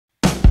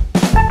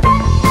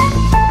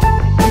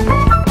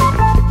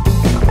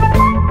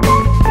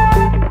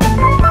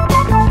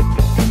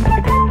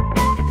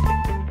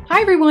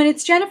everyone,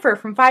 it's Jennifer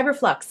from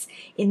Flux.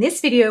 In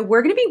this video,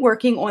 we're going to be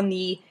working on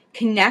the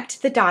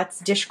Connect the Dots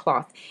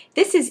dishcloth.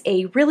 This is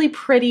a really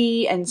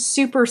pretty and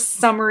super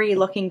summery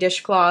looking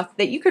dishcloth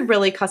that you could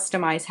really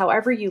customize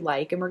however you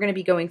like, and we're going to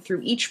be going through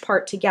each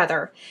part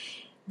together.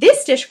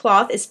 This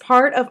dishcloth is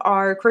part of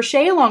our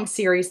crochet along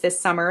series this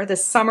summer, the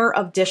Summer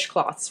of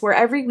Dishcloths, where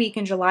every week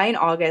in July and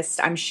August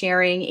I'm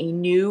sharing a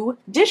new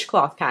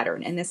dishcloth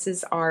pattern, and this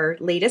is our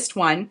latest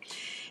one.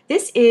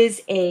 This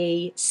is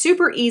a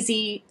super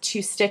easy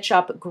to stitch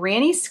up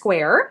granny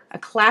square, a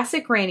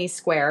classic granny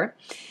square,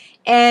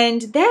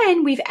 and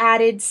then we've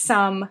added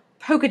some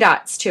polka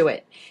dots to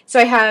it. So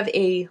I have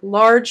a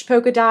large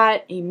polka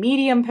dot, a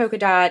medium polka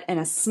dot, and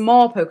a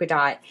small polka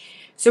dot.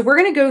 So we're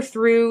going to go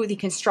through the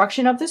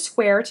construction of the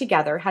square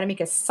together, how to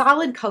make a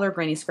solid color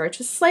granny square, which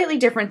is slightly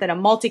different than a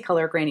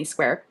multicolor granny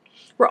square.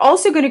 We're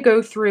also going to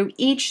go through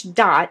each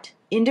dot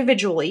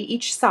individually,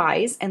 each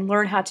size, and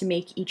learn how to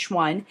make each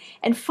one.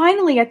 And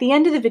finally, at the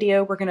end of the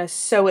video, we're going to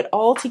sew it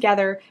all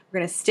together. We're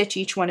going to stitch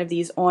each one of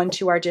these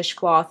onto our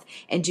dishcloth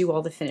and do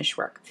all the finish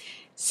work.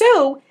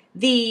 So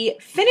the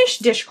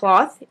finished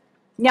dishcloth,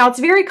 now it's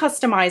very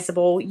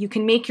customizable. You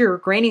can make your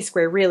granny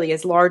square really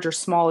as large or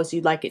small as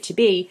you'd like it to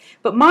be,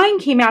 but mine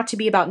came out to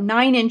be about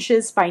 9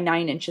 inches by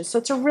 9 inches. So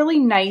it's a really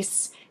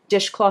nice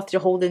dishcloth to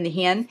hold in the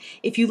hand.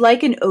 If you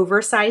like an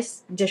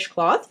oversized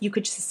dishcloth, you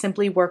could just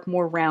simply work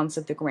more rounds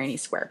of the granny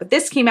square, but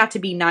this came out to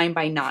be 9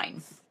 by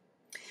 9.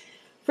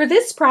 For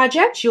this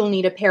project, you'll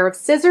need a pair of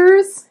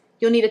scissors,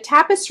 you'll need a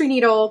tapestry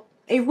needle,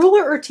 a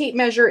ruler or tape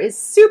measure is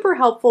super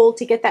helpful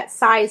to get that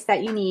size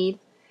that you need.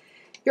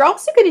 You're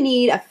also going to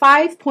need a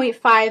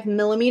 5.5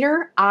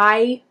 millimeter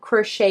eye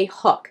crochet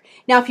hook.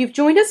 Now, if you've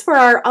joined us for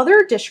our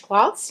other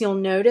dishcloths, you'll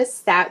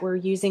notice that we're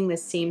using the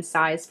same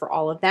size for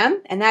all of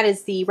them, and that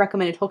is the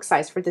recommended hook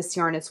size for this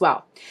yarn as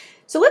well.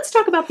 So let's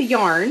talk about the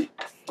yarn.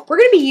 We're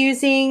going to be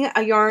using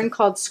a yarn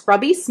called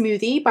Scrubby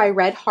Smoothie by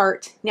Red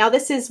Heart. Now,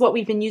 this is what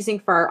we've been using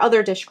for our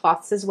other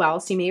dishcloths as well,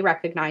 so you may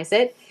recognize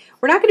it.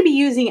 We're not going to be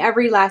using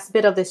every last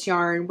bit of this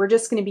yarn. We're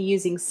just going to be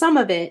using some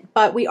of it,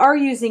 but we are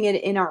using it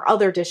in our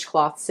other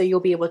dishcloths, so you'll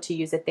be able to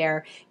use it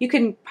there. You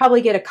can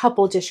probably get a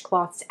couple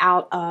dishcloths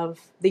out of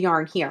the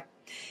yarn here.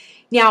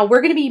 Now,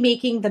 we're going to be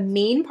making the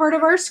main part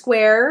of our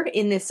square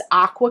in this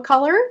aqua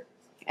color,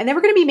 and then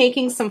we're going to be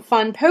making some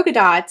fun polka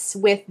dots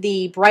with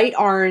the bright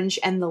orange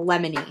and the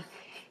lemony.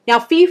 Now,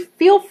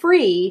 feel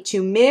free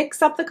to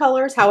mix up the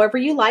colors however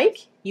you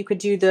like. You could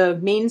do the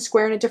main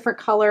square in a different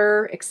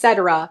color,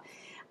 etc.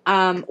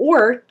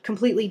 Or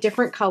completely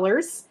different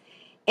colors,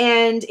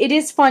 and it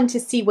is fun to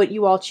see what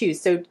you all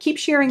choose, so keep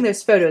sharing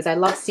those photos. I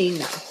love seeing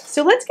them.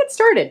 So let's get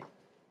started.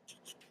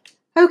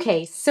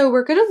 Okay, so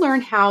we're going to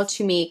learn how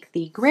to make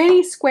the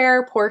granny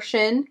square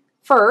portion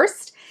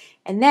first,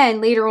 and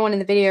then later on in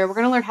the video we're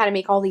going to learn how to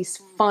make all these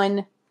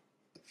fun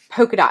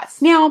polka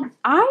dots. Now,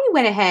 I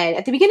went ahead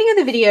at the beginning of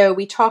the video,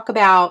 we talk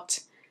about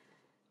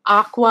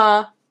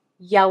aqua,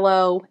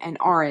 yellow, and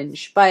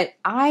orange, but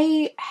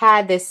I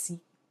had this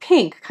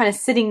pink kind of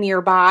sitting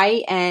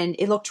nearby and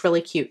it looked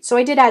really cute. So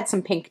I did add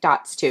some pink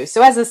dots too.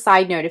 So as a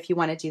side note, if you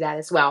want to do that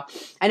as well.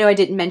 I know I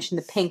didn't mention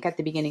the pink at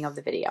the beginning of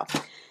the video.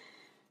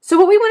 So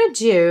what we want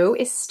to do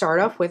is start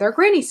off with our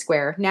granny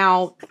square.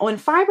 Now on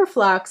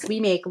Flux,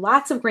 we make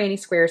lots of granny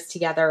squares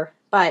together,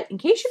 but in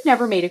case you've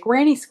never made a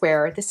granny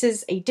square, this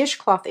is a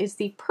dishcloth is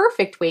the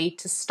perfect way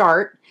to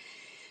start.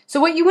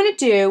 So what you want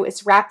to do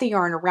is wrap the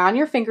yarn around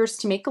your fingers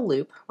to make a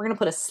loop. We're going to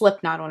put a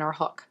slip knot on our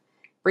hook.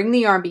 Bring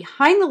the yarn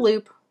behind the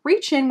loop,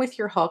 reach in with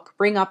your hook,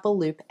 bring up a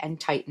loop, and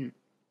tighten.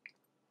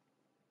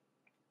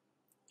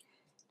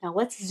 Now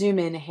let's zoom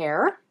in a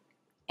hair,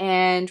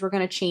 and we're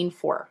going to chain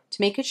 4.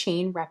 To make a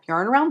chain, wrap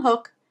yarn around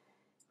hook,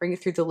 bring it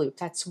through the loop.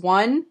 That's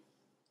 1,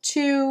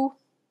 2,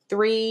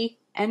 3,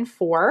 and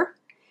 4.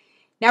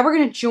 Now we're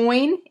going to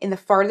join in the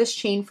farthest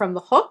chain from the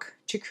hook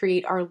to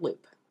create our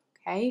loop.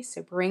 Okay,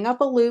 so bring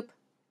up a loop,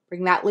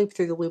 bring that loop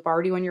through the loop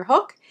already on your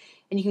hook,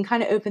 and you can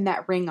kind of open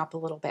that ring up a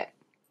little bit.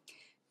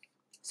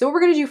 So what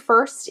we're going to do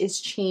first is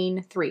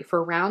chain 3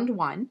 for round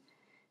 1.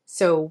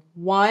 So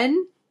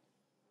 1,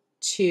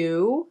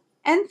 2,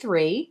 and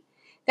 3.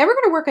 Then we're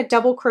going to work a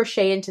double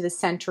crochet into the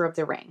center of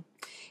the ring.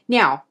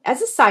 Now,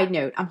 as a side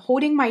note, I'm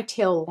holding my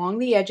tail along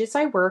the edge as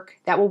I work.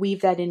 That will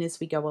weave that in as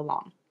we go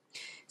along.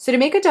 So to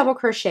make a double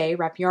crochet,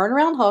 wrap yarn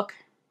around hook,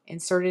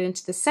 insert it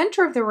into the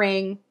center of the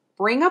ring,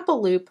 bring up a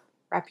loop,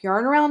 wrap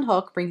yarn around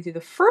hook, bring through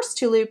the first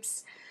 2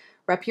 loops,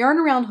 wrap yarn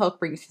around hook,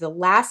 bring through the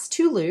last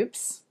 2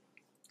 loops.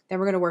 Then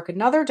we're going to work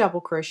another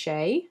double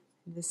crochet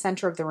in the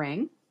center of the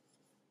ring.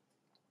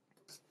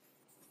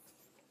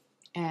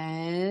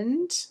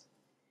 And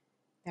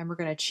then we're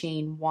going to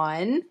chain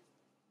 1,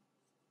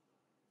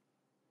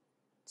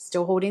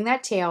 still holding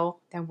that tail,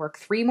 then work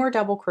 3 more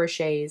double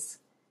crochets.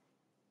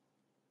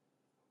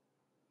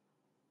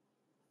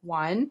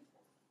 1,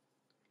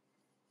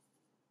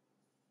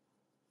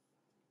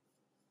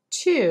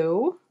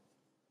 2,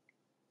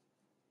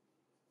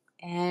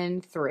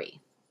 and 3.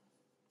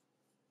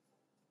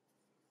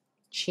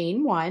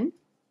 Chain 1,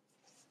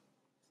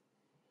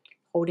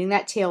 holding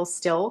that tail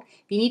still.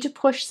 If you need to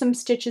push some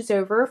stitches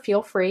over,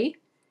 feel free.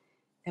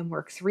 Then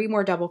work 3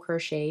 more double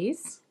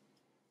crochets.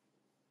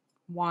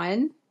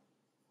 1,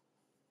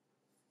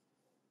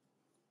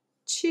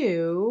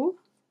 2,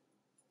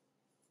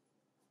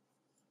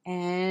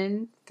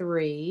 and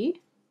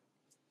 3.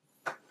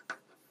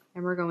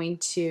 And we're going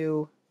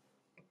to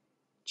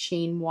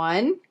chain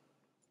 1.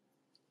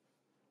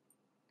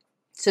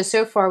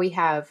 So far we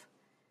have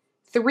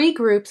 3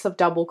 groups of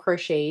double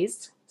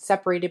crochets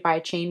separated by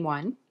a chain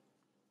 1.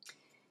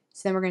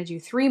 So then we're going to do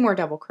 3 more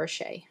double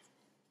crochet.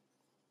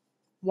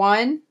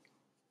 1,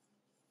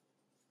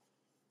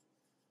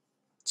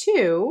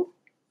 2,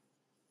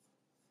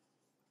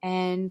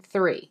 and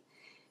 3.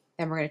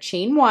 Then we're going to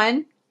chain 1,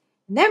 and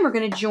then we're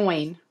going to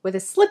join with a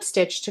slip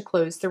stitch to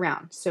close the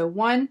round. So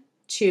 1,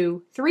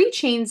 2, 3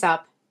 chains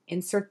up,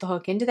 insert the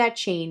hook into that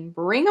chain,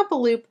 bring up a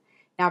loop.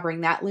 Now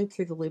bring that loop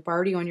through the loop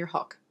already on your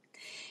hook.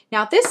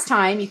 Now this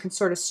time you can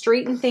sort of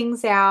straighten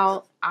things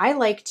out. I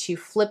like to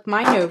flip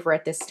mine over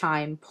at this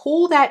time,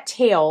 pull that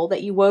tail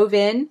that you wove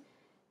in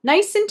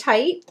nice and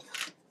tight,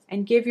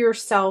 and give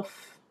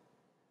yourself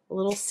a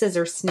little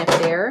scissor snip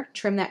there.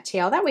 Trim that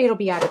tail. That way it'll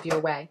be out of your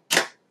way.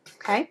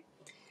 Okay?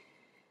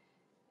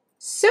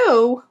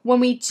 So when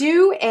we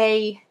do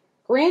a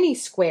granny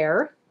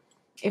square,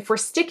 if we're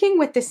sticking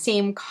with the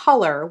same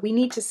color, we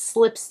need to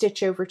slip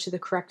stitch over to the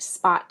correct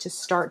spot to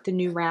start the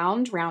new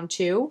round, round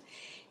 2.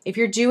 If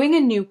you're doing a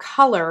new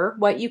color,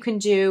 what you can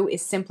do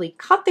is simply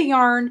cut the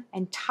yarn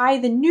and tie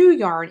the new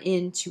yarn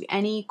into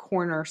any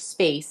corner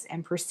space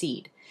and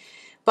proceed.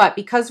 But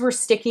because we're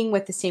sticking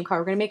with the same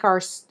color, we're going to make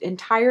our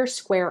entire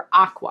square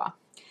aqua.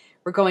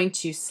 We're going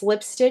to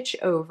slip stitch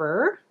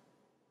over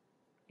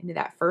into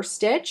that first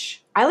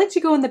stitch. I like to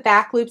go in the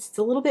back loops. It's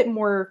a little bit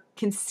more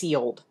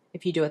concealed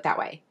if you do it that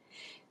way.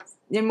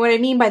 And what I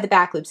mean by the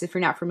back loops, if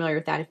you're not familiar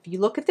with that, if you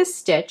look at this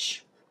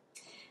stitch,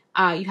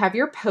 you have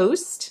your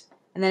post,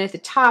 and then at the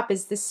top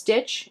is the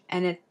stitch,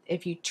 and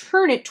if you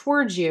turn it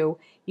towards you,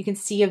 you can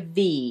see a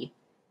V.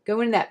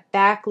 Go into that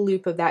back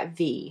loop of that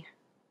V.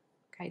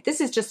 Okay, this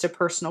is just a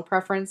personal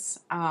preference.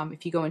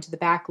 If you go into the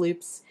back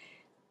loops,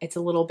 it's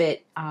a little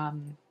bit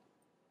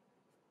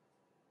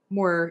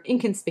more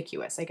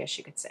inconspicuous, I guess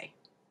you could say.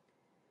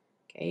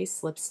 Okay,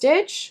 slip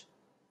stitch,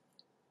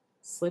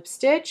 slip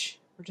stitch.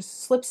 We're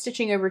just slip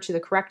stitching over to the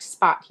correct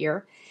spot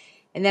here.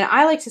 And then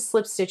I like to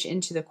slip stitch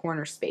into the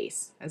corner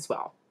space as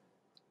well.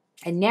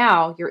 And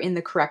now you're in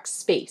the correct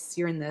space.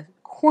 You're in the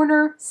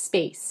corner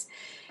space.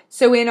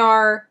 So in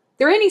our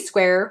granny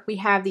square, we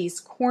have these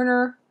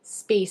corner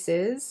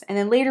spaces, and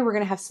then later we're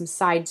going to have some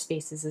side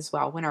spaces as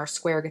well when our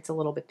square gets a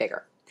little bit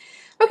bigger.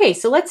 Okay,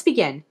 so let's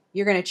begin.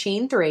 You're going to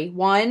chain 3.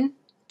 1,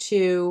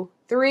 2,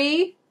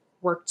 3.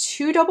 Work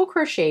 2 double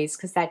crochets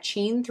because that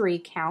chain 3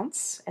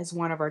 counts as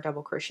one of our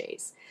double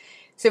crochets.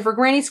 So for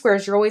granny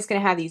squares, you're always going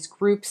to have these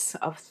groups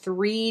of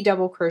 3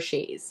 double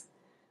crochets.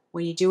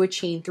 When you do a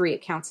chain 3,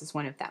 it counts as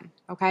one of them,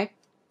 okay?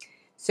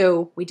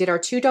 So we did our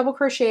 2 double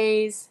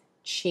crochets,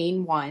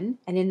 chain 1,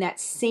 and in that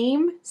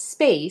same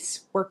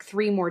space, work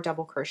 3 more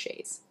double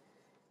crochets.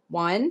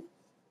 1,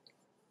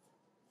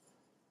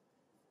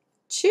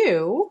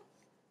 2,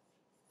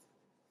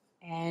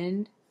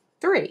 and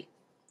 3.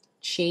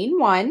 Chain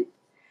 1,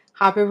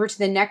 hop over to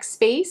the next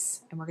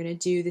space, and we're going to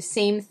do the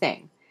same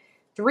thing.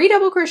 3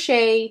 double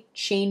crochet,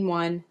 chain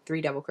 1,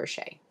 3 double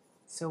crochet.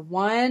 So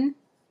 1,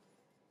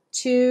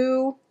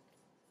 2,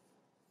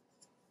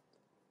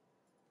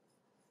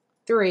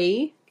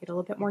 3, get a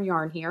little bit more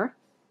yarn here,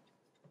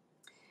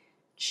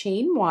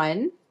 chain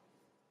 1,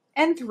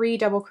 and 3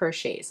 double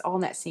crochets, all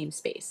in that same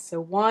space. So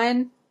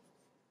 1,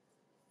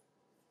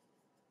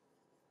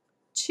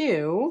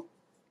 2,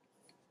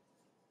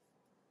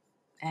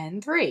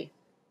 and 3.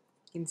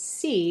 You can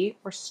see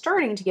we're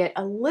starting to get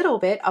a little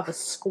bit of a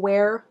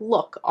square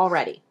look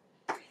already.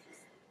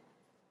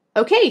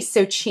 Okay,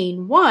 so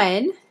chain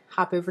 1,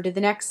 hop over to the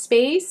next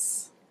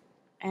space,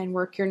 and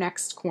work your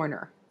next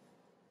corner.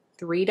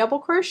 3 double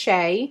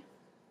crochet,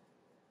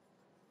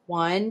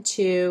 1,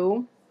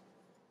 2,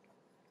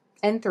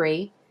 and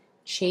 3,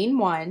 chain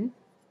 1,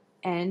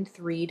 and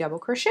 3 double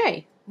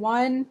crochet.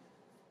 1,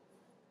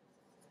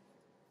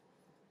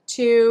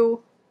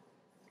 2,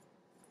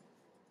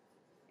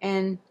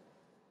 and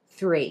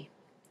 3.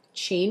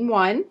 Chain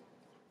 1,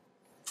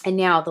 and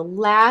now the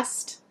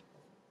last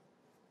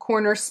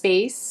corner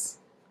space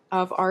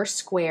of our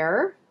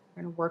square,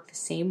 we're going to work the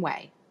same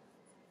way.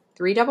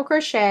 3 double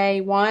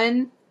crochet,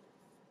 1,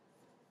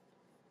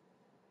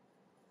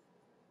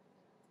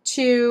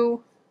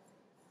 2,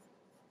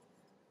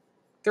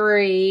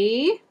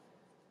 3,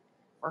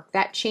 work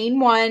that chain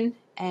 1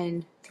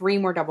 and 3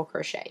 more double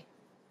crochet.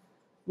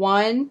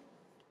 1,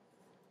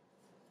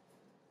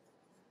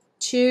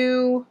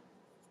 2,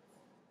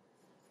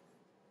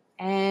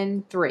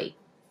 and 3.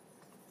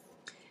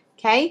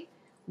 Okay,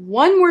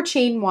 1 more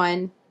chain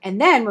 1, and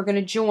then we're going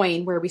to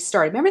join where we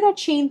started. Remember that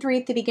chain 3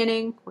 at the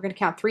beginning? We're going to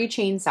count 3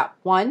 chains up.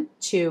 1,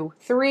 2,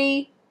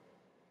 3.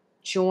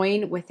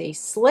 Join with a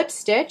slip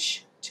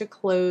stitch to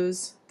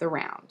close the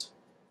round.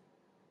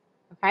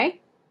 Okay?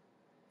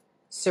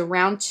 So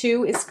round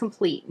 2 is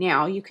complete.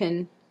 Now you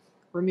can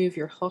remove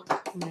your hook.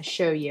 I'm going to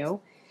show you.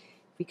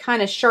 We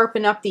kind of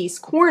sharpen up these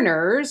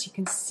corners. You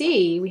can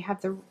see we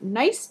have the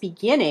nice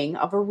beginning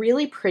of a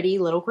really pretty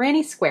little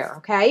granny square,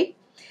 okay?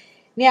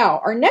 Now,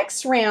 our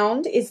next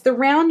round is the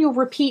round you'll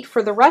repeat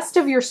for the rest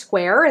of your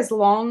square, as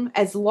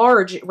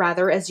large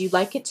as you'd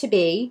like it to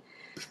be.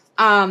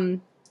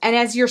 And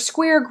as your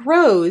square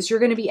grows, you're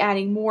going to be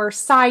adding more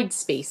side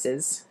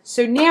spaces.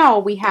 So now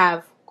we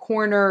have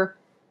corner,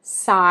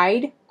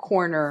 side,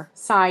 corner,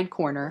 side,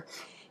 corner.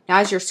 Now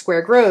as your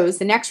square grows,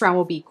 the next round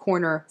will be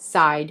corner,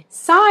 side,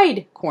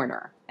 side,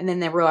 corner. And then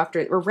the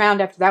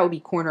round after that will be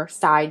corner,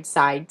 side,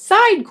 side,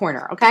 side,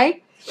 corner,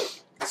 okay?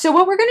 So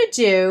what we're going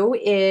to do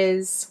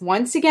is,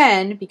 once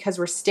again, because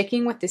we're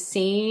sticking with the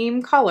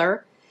same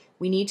color,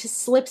 we need to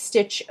slip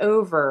stitch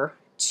over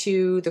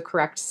to the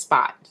correct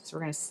spot. So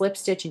we're going to slip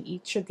stitch in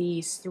each of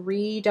these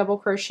 3 double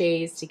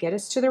crochets to get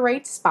us to the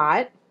right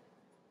spot.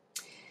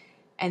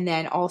 And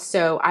then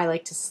also I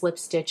like to slip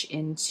stitch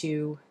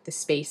into the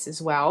space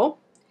as well.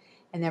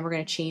 And then we're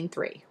going to chain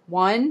 3.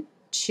 1,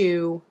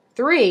 2,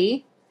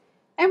 3,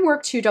 and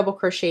work 2 double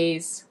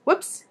crochets.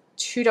 Whoops.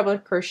 2 double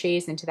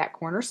crochets into that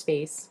corner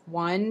space.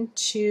 1,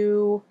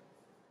 2,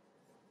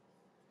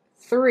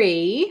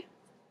 3,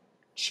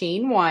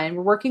 chain 1.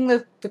 We're working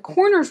the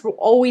corners will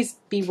always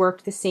be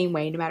worked the same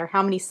way no matter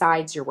how many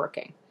sides you're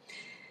working.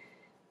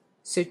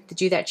 So to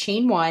do that,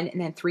 chain 1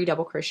 and then 3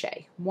 double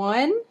crochet.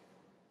 1,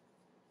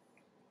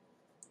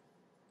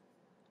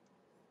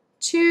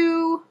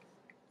 2,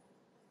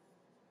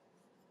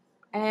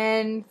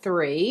 and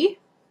 3,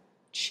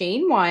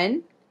 chain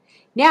 1.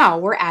 Now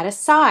we're at a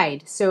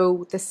side,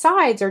 so the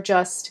sides are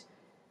just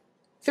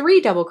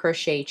 3 double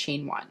crochet,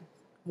 chain 1.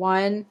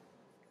 1,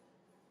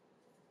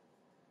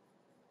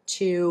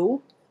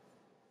 2,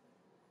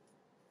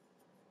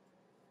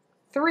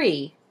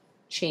 3,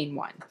 chain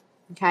 1.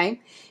 Okay,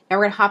 now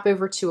we're going to hop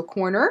over to a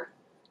corner.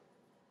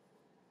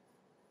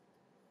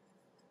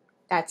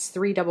 That's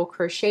 3 double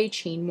crochet,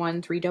 chain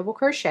 1, 3 double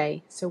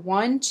crochet. So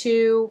 1,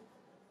 2,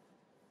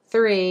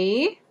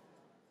 3,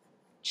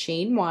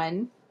 chain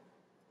 1,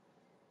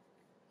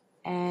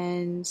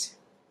 and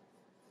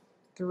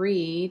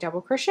 3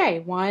 double crochet.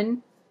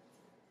 1,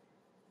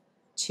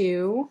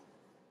 2,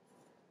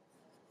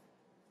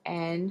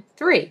 and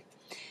 3.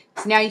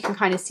 So now you can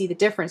kind of see the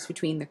difference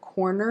between the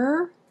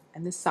corner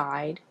and the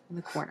side and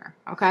the corner,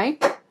 okay?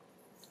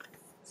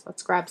 So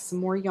let's grab some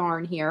more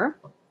yarn here.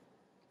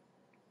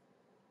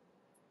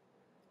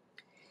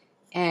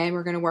 And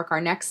we're going to work our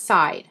next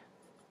side.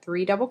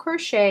 3 double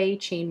crochet,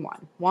 chain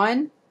 1.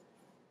 1,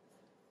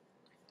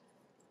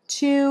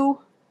 2,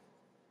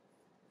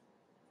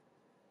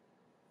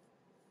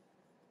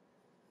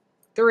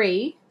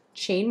 3,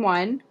 chain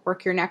 1,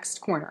 work your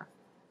next corner.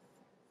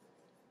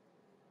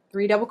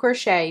 3 double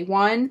crochet,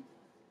 1,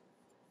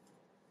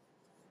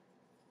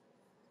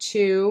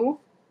 2,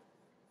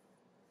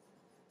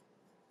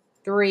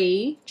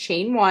 3,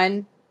 chain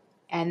 1,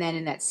 and then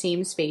in that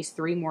same space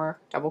 3 more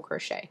double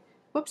crochet.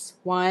 Whoops,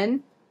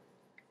 1,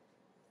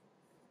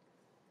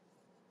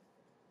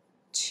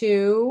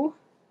 2,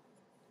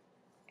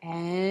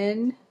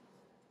 and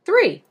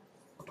 3.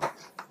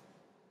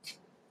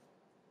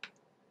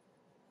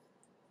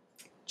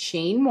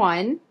 Chain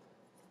 1.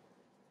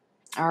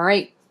 All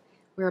right,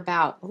 we're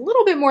about a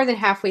little bit more than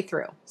halfway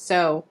through.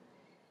 So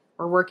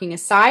we're working a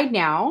side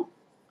now.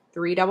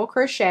 3 double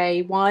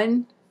crochet,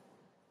 1,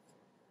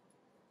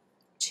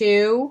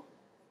 2,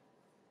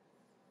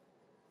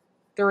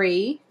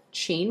 3,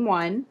 chain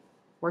 1,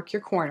 work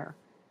your corner.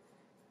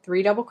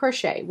 3 double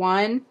crochet,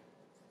 1,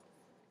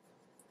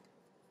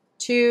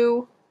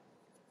 2,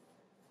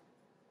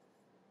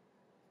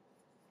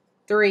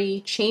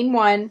 3, chain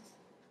 1,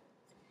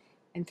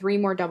 and 3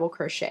 more double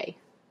crochet.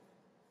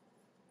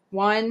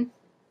 1,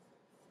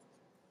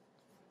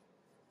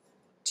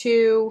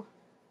 2,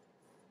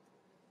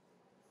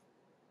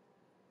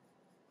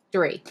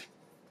 3.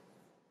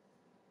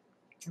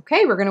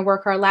 Okay, we're going to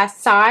work our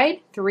last side.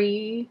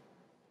 3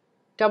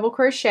 double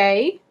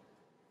crochet,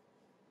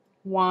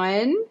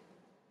 1,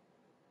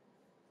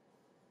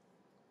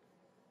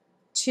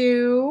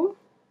 2,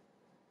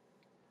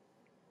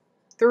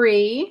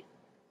 3,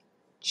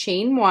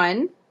 chain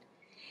 1,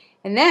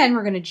 and then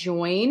we're going to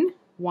join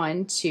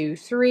 1, 2,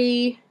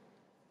 3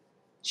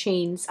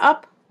 chains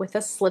up with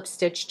a slip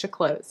stitch to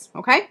close.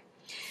 Okay,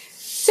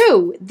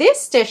 so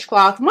this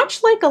dishcloth,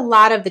 much like a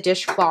lot of the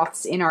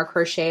dishcloths in our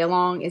crochet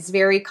along, is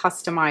very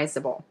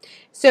customizable.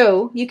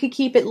 So you could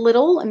keep it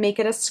little and make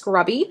it a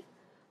scrubby.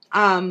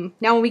 Now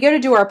when we go to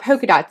do our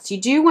polka dots, you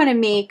do want to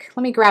make,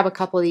 let me grab a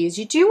couple of these,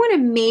 you do want to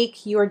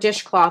make your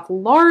dishcloth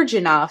large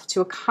enough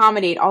to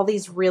accommodate all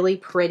these really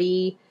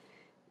pretty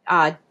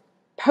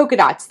polka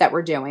dots that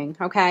we're doing,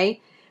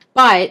 okay?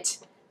 But,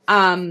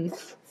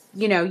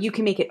 you know, you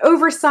can make it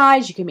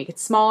oversized, you can make it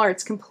smaller,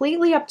 it's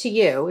completely up to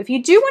you. If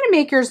you do want to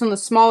make yours on the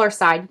smaller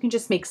side, you can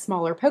just make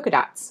smaller polka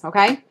dots,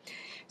 okay?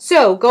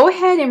 So go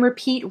ahead and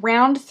repeat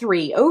round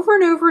 3 over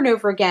and over and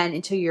over again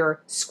until your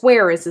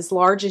square is as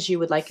large as you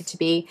would like it to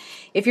be.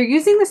 If you're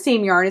using the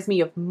same yarn as me,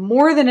 you have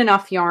more than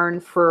enough yarn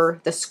for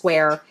the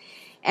square.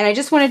 And I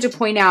just wanted to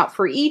point out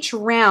for each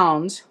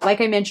round,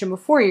 like I mentioned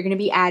before, you're going to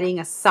be adding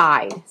a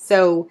side.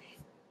 So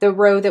the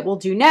row that we'll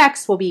do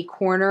next will be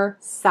corner,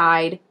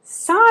 side,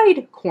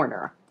 side,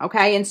 corner,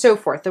 okay, and so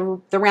forth.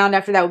 The round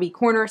after that will be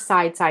corner,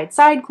 side, side,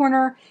 side,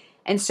 corner,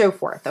 and so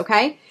forth,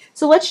 okay?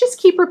 So let's just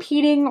keep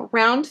repeating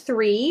round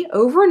 3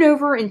 over and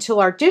over until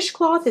our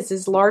dishcloth is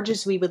as large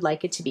as we would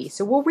like it to be.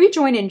 So we'll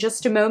rejoin in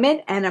just a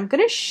moment, and I'm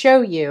going to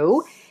show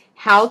you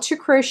how to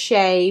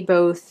crochet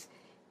both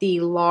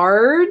the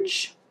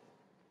large,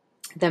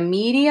 the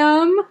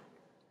medium,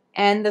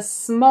 and the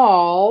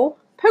small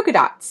polka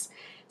dots.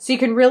 So you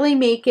can really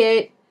make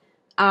it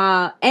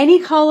any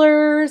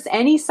colors,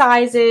 any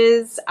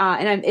sizes,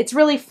 and it's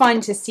really fun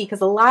to see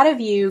because a lot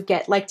of you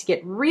like to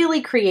get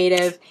really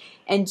creative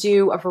and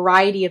do a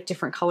variety of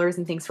different colors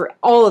and things for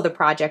all of the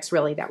projects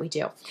really that we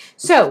do.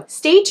 So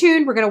stay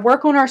tuned. We're going to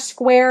work on our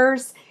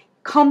squares,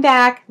 come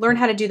back, learn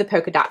how to do the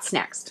polka dots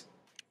next.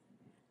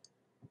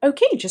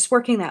 Okay, just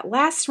working that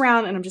last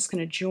round, and I'm just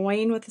going to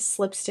join with a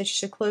slip stitch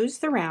to close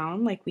the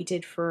round like we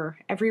did for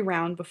every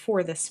round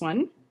before this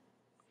one.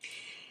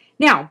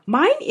 Now,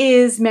 mine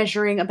is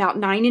measuring about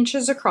 9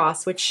 inches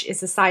across, which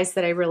is a size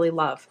that I really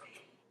love.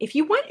 If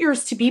you want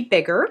yours to be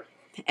bigger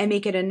and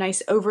make it a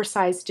nice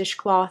oversized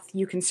dishcloth,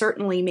 you can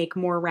certainly make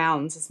more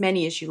rounds, as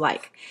many as you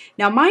like.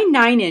 Now, my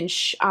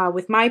 9-inch,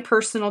 with my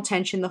personal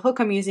tension, the hook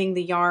I'm using,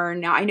 the yarn,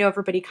 now I know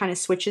everybody kind of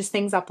switches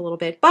things up a little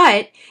bit,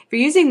 but if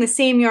you're using the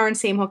same yarn,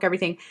 same hook,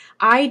 everything,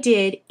 I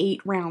did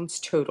 8 rounds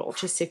total,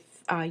 just if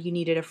you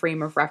needed a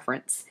frame of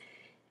reference.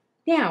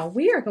 Now,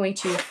 we are going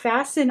to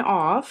fasten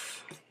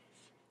off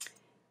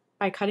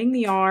by cutting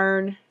the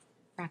yarn,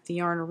 wrap the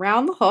yarn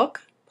around the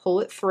hook, pull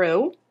it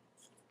through,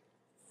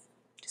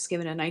 just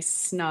give it a nice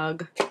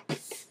snug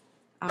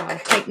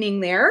tightening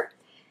there.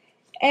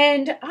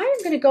 And I'm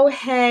going to go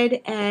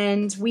ahead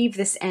and weave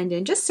this end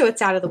in just so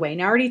it's out of the way.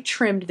 Now I already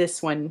trimmed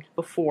this one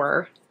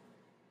before,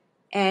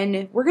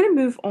 and we're going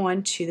to move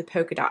on to the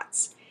polka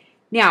dots.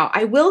 Now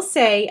I will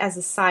say as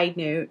a side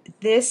note,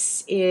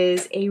 this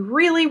is a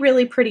really,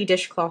 really pretty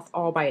dishcloth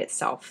all by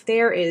itself.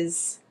 There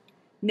is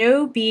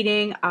no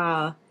beating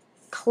a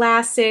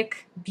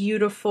classic,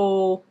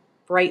 beautiful,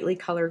 brightly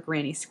colored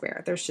granny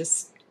square. There's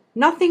just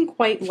nothing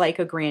quite like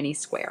a granny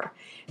square.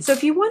 So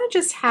if you want to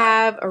just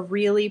have a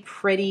really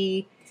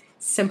pretty,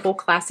 simple,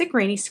 classic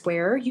granny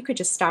square, you could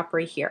just stop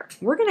right here.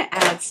 We're going to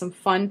add some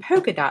fun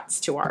polka dots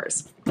to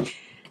ours.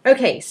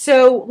 Okay,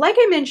 so like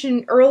I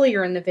mentioned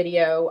earlier in the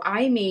video,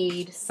 I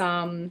made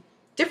some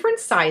different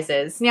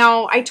sizes.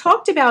 Now, I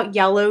talked about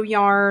yellow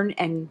yarn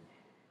and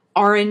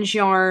orange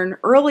yarn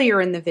earlier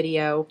in the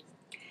video,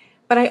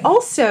 but I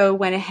also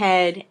went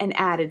ahead and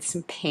added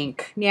some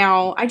pink.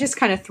 Now, I just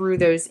kind of threw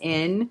those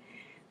in,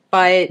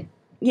 but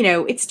you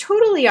know, it's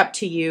totally up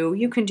to you.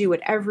 You can do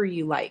whatever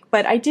you like,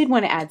 but I did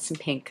want to add some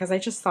pink because I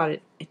just thought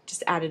it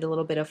just added a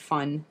little bit of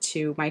fun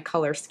to my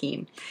color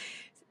scheme.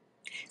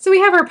 So we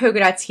have our polka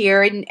dots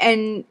here,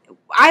 and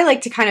I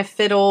like to kind of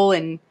fiddle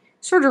and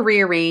sort of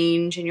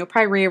rearrange, and you'll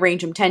probably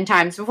rearrange them 10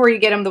 times before you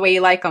get them the way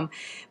you like them.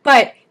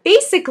 But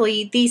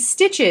basically, these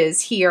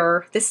stitches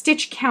here, the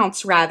stitch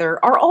counts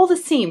rather, are all the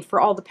same for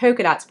all the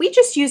polka dots. We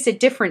just used a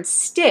different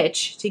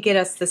stitch to get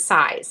us the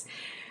size.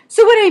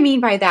 So what I mean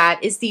by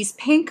that is these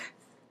pink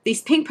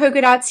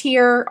polka dots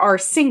here are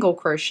single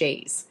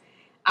crochets,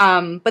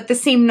 but the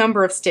same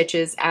number of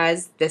stitches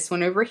as this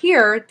one over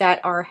here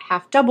that are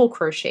half double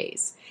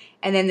crochets.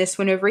 And then this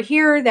one over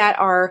here that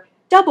are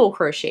double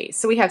crochets.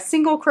 So we have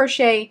single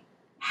crochet,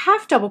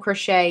 half double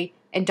crochet,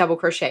 and double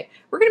crochet.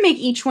 We're going to make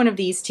each one of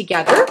these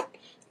together,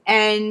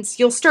 and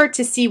you'll start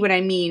to see what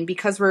I mean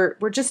because we're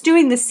just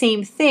doing the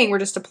same thing. We're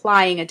just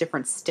applying a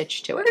different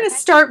stitch to it. We're going to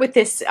start with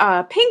this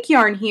pink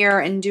yarn here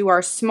and do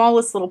our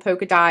smallest little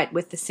polka dot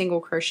with the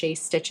single crochet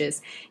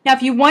stitches. Now,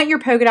 if you want your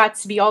polka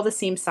dots to be all the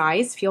same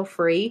size, feel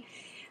free.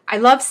 I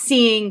love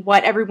seeing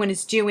what everyone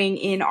is doing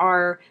in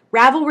our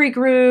Ravelry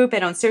group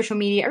and on social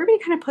media. Everybody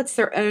kind of puts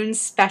their own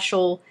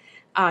special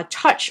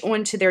touch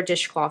onto their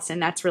dishcloths,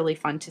 and that's really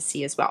fun to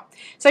see as well.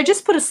 So I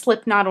just put a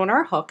slip knot on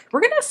our hook.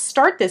 We're going to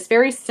start this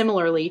very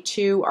similarly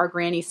to our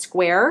granny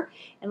square,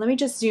 and let me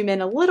just zoom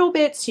in a little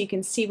bit so you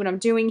can see what I'm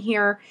doing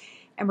here.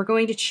 And we're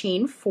going to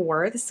chain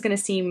 4. This is going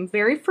to seem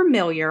very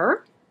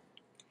familiar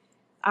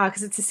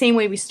because it's the same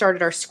way we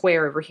started our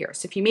square over here.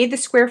 So if you made the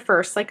square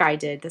first like I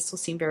did, this will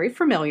seem very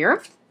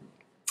familiar.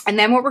 And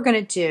then what we're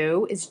going to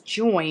do is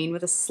join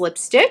with a slip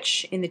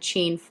stitch in the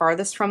chain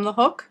farthest from the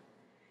hook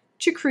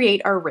to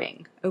create our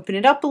ring. Open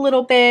it up a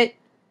little bit,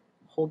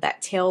 hold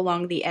that tail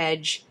along the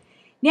edge.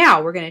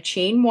 Now we're going to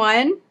chain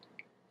 1,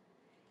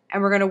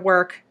 and we're going to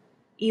work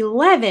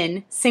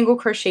 11 single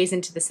crochets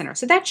into the center.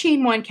 So that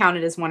chain 1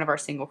 counted as one of our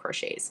single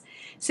crochets.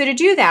 So to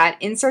do that,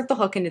 insert the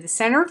hook into the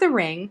center of the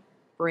ring,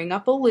 bring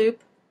up a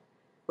loop,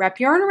 wrap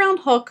yarn around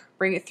hook,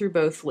 bring it through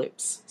both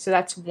loops. So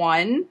that's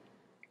 1,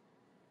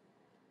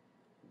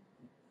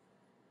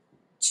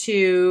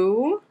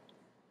 2,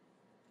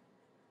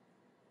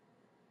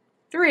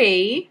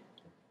 3,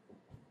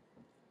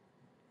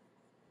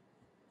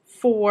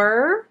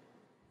 4,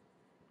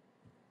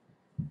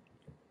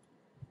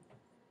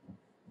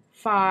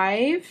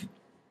 5,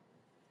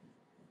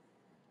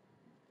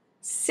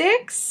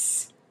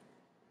 6,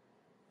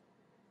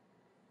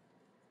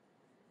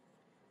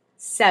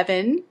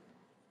 7,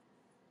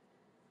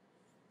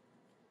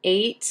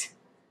 8.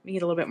 Let me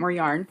get a little bit more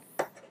yarn.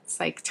 It's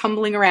like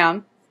tumbling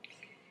around.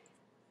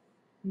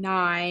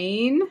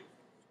 9.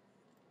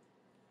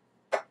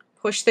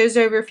 Push those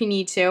over if you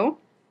need to.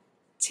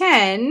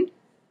 10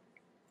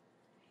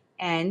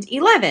 and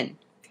 11.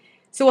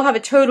 So we'll have a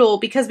total,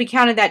 because we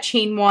counted that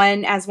chain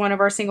 1 as one of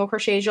our single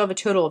crochets, you'll have a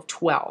total of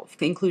 12,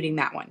 including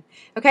that one.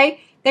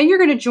 Okay? Then you're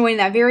going to join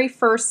that very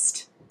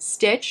first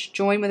stitch,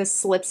 join with a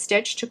slip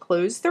stitch to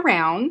close the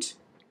round.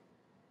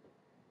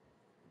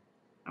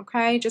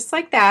 Okay, just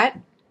like that.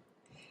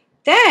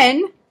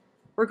 Then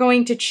we're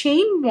going to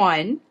chain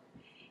 1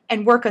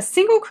 and work a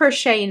single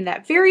crochet in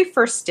that very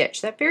first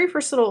stitch, that very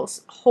first little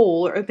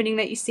hole or opening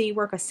that you see,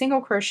 work a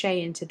single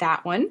crochet into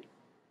that one.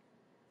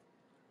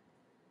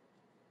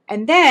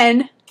 And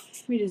then,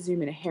 let me just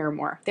zoom in a hair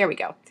more. There we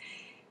go.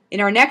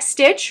 In our next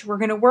stitch, we're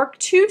going to work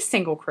 2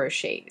 single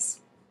crochets.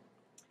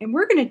 And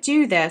we're going to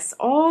do this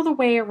all the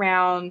way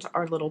around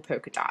our little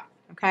polka dot,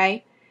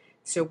 okay?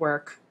 So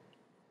work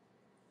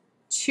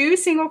 2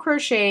 single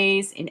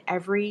crochets in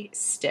every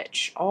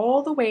stitch,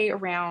 all the way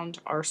around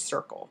our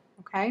circle,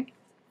 okay?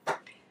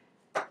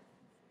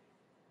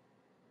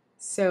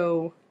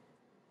 So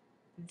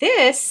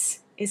this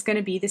is going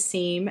to be the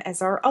same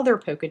as our other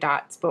polka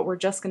dots, but we're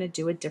just going to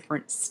do a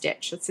different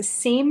stitch. It's the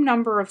same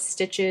number of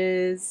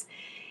stitches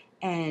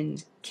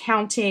and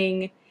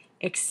counting,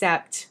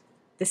 except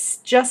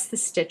just the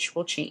stitch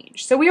will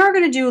change. So we are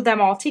going to do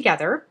them all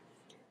together,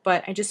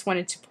 but I just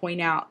wanted to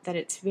point out that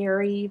it's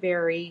very,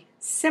 very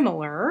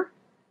similar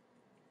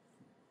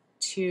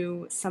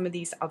to some of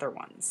these other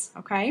ones,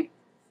 okay?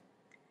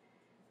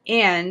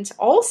 And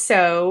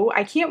also,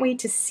 I can't wait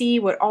to see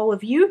what all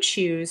of you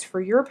choose for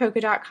your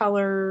polka dot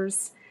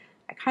colors.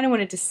 I kind of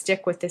wanted to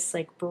stick with this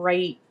like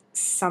bright,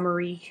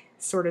 summery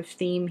sort of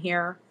theme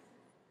here.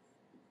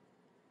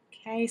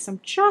 Okay, so I'm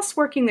just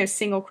working those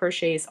single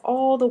crochets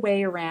all the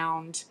way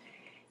around,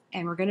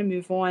 and we're going to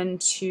move on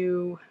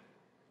to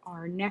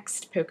our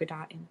next polka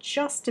dot in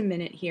just a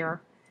minute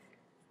here.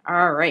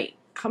 All right,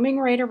 coming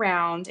right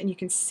around, and you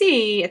can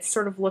see it's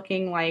sort of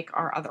looking like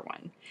our other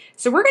one.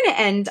 So we're going to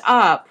end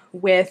up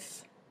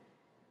with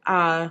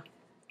 3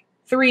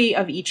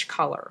 of each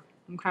color,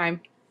 okay?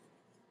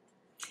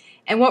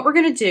 And what we're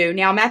going to do,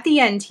 now I'm at the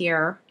end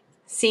here,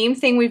 same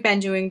thing we've been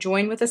doing,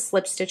 join with a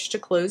slip stitch to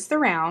close the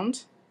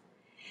round.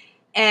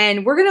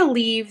 And we're going to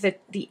leave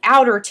the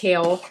outer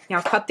tail,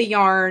 now cut the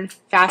yarn,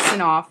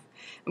 fasten off,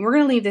 and we're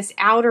going to leave this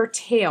outer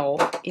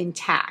tail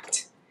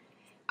intact.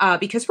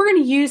 Because we're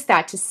going to use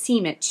that to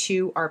seam it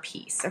to our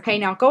piece. Okay,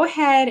 now go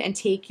ahead and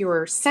take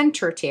your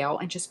center tail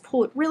and just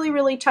pull it really,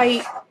 really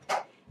tight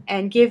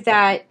and give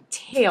that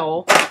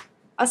tail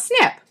a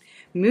snip.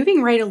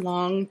 Moving right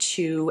along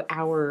to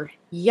our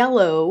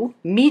yellow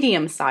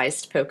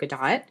medium-sized polka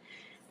dot,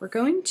 we're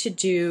going to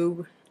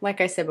do,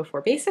 like I said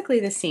before, basically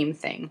the same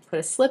thing. Put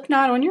a slip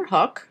knot on your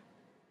hook,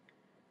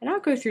 and I'll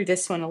go through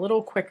this one a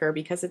little quicker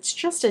because it's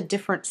just a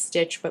different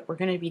stitch, but we're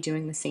going to be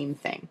doing the same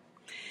thing.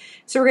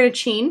 So we're going to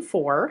chain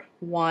 4,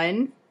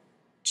 1,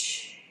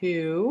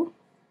 2,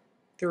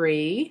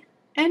 3,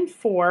 and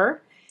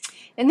 4.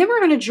 And then we're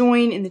going to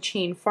join in the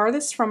chain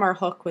farthest from our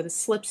hook with a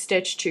slip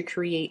stitch to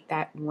create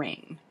that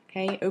ring.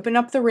 Okay, open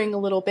up the ring a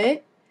little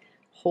bit,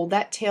 hold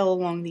that tail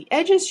along the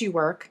edge as you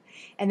work,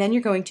 and then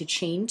you're going to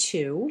chain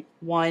 2,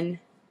 1,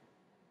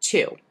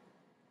 2.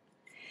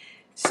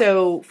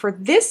 So for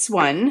this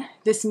one,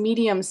 this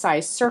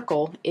medium-sized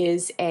circle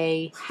is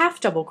a half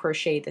double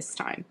crochet this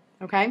time.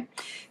 Okay,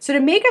 so to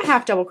make a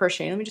half double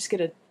crochet, let me just get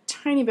a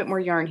tiny bit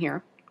more yarn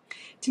here.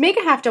 To make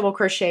a half double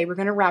crochet, we're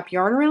going to wrap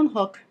yarn around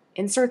hook,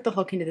 insert the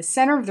hook into the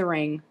center of the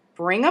ring,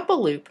 bring up a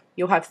loop.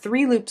 You'll have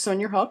 3 loops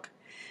on your hook.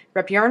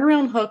 Wrap yarn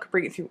around hook,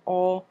 bring it through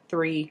all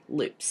 3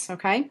 loops.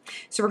 Okay,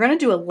 so we're going to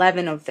do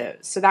 11 of those.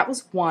 So that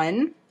was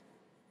 1,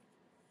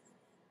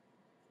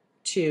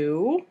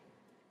 2,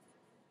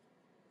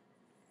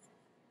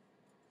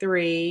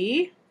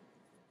 3,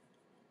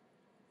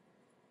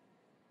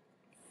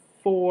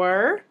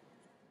 4,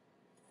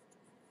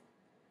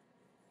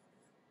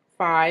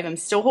 5, I'm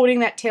still holding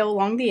that tail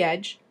along the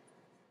edge,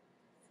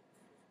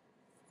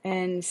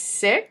 and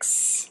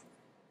 6,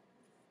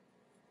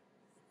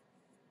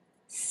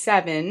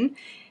 7,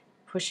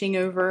 pushing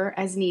over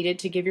as needed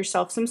to give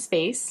yourself some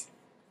space,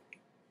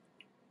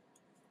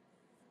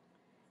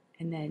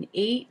 and then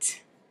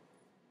 8,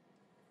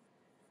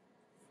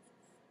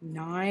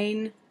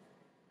 9,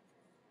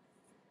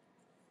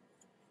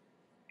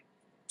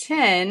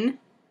 10,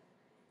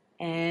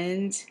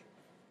 and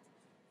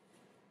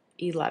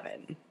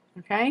 11.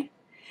 Okay,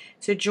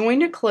 so join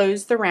to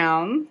close the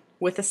round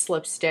with a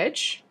slip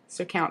stitch.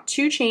 So count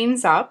 2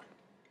 chains up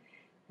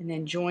and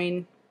then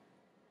join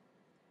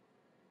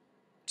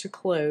to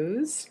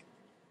close.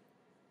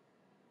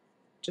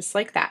 just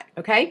like that,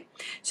 okay?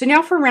 So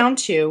now for round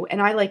 2,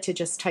 and I like to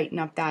just tighten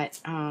up that,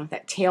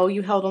 that tail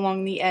you held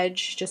along the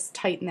edge, just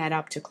tighten that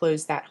up to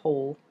close that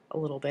hole a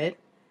little bit.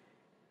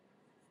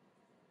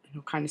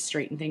 It'll kind of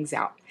straighten things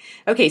out.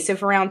 Okay, so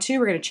for round 2,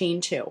 we're going to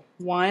chain 2.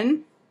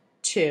 1,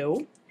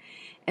 2,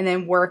 and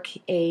then work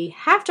a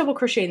half double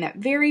crochet in that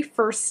very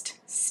first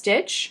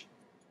stitch.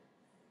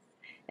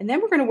 And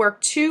then we're going to work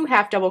 2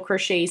 half double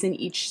crochets in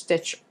each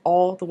stitch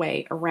all the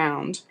way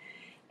around.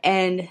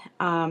 And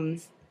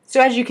so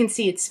as you can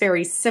see, it's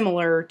very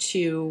similar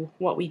to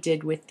what we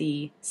did with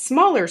the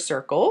smaller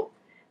circle,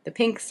 the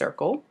pink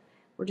circle.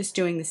 We're just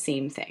doing the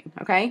same thing,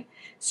 okay?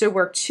 So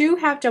work 2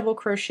 half double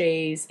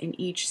crochets in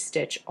each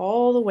stitch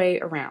all the way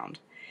around.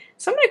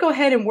 So I'm going to go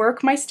ahead and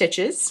work my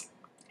stitches,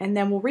 and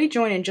then we'll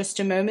rejoin in just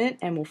a moment,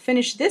 and we'll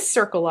finish this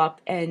circle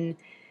up and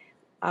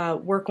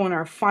work on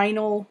our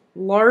final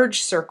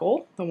large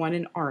circle, the one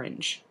in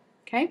orange.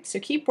 Okay, so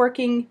keep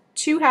working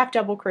 2 half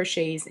double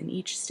crochets in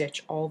each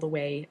stitch all the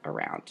way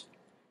around.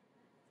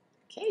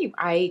 Okay,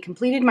 I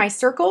completed my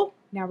circle.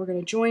 Now we're going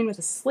to join with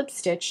a slip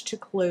stitch to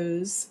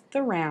close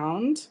the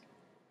round.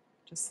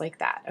 Just like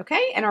that,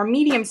 okay? And our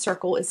medium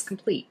circle is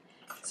complete.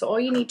 So all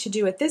you need to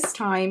do at this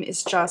time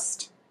is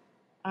just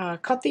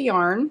cut the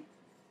yarn.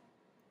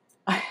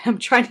 I'm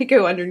trying to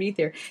go underneath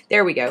here.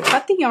 There we go.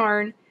 Cut the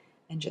yarn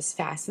and just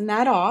fasten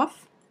that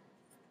off.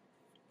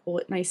 Pull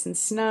it nice and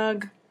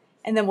snug.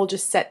 And then we'll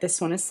just set this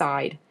one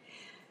aside.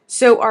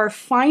 So our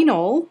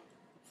final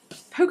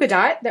polka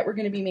dot that we're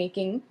going to be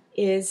making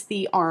is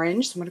the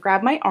orange. So I'm going to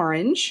grab my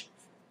orange.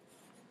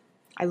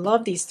 I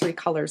love these 3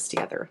 colors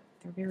together.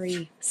 They're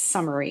very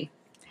summery.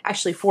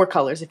 Actually 4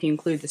 colors if you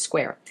include the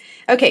square.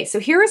 Okay, so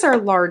here is our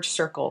large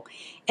circle.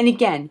 And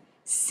again,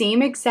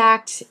 same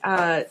exact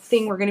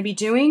thing we're going to be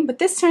doing, but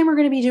this time we're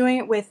going to be doing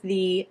it with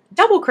the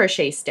double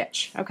crochet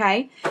stitch,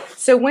 okay?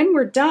 So when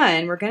we're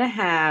done, we're going to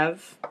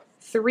have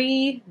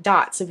 3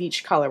 dots of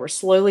each color. We're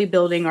slowly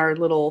building our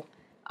little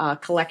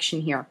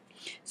collection here.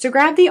 So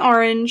grab the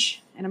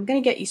orange, and I'm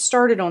going to get you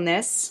started on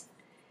this,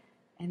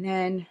 and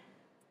then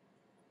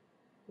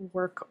we'll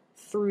work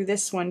through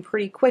this one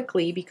pretty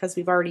quickly because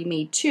we've already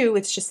made 2.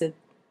 It's just a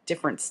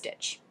different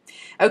stitch.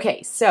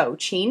 Okay, so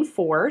chain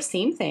 4,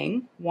 same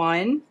thing.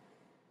 1,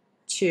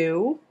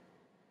 2,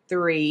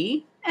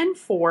 3, and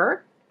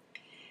 4.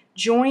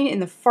 Join in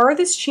the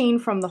farthest chain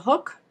from the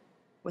hook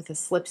with a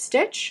slip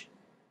stitch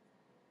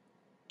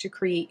to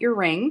create your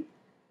ring.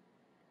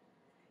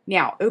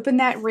 Now open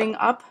that ring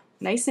up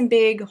nice and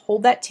big,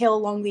 hold that tail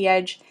along the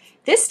edge.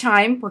 This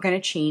time we're going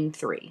to chain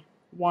 3.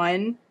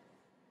 1,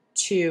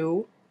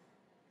 2,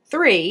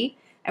 3,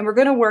 and we're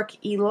going to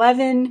work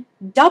 11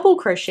 double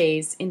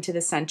crochets into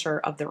the center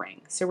of the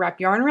ring. So wrap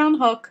yarn around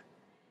hook,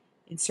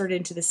 insert it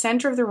into the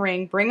center of the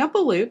ring, bring up a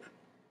loop.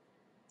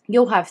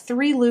 You'll have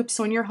 3 loops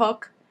on your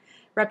hook.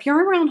 Wrap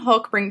yarn around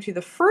hook, bring it through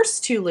the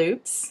first 2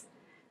 loops.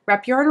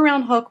 Wrap yarn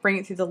around hook, bring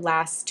it through the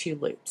last 2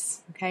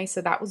 loops. Okay,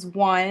 so that was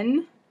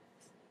 1,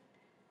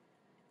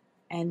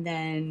 and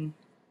then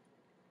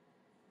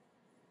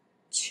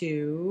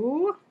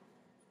 2,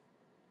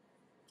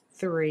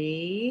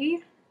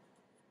 3,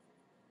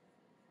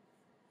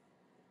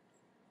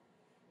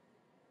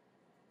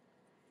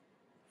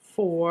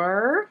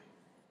 4,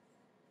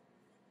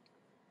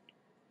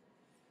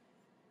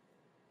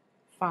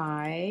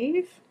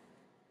 5,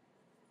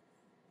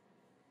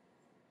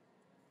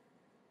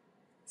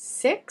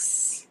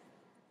 6,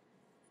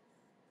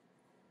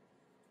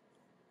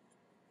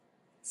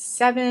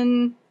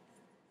 7,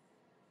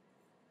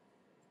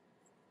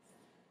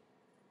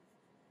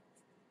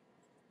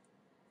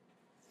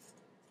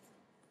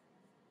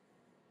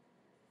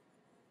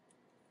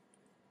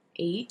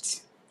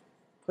 8,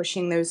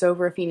 pushing those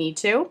over if you need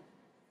to,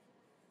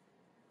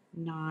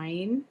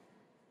 9,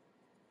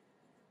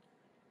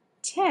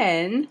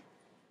 10,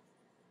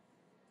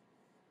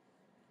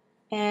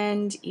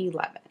 and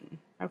 11,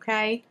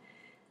 okay?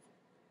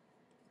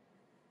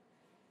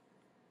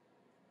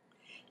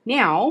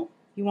 Now,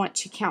 you want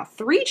to count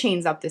 3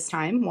 chains up this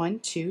time, 1,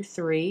 2,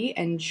 3,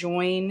 and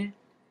join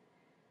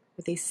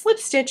with a slip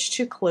stitch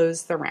to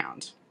close the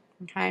round,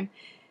 okay?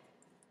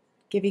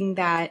 Giving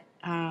that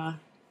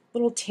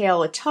little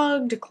tail a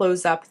tug to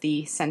close up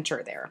the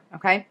center there,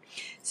 okay?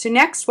 So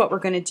next what we're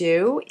going to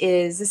do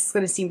is, this is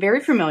going to seem very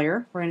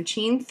familiar, we're going to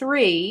chain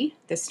 3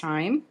 this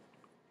time,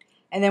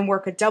 and then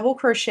work a double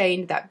crochet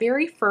into that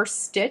very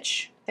first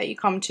stitch that you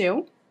come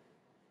to.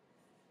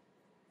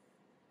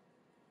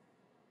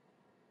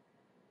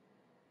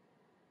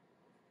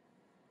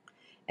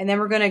 And then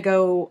we're going to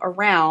go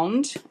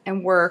around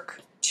and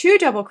work 2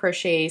 double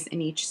crochets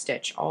in each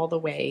stitch all the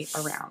way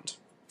around.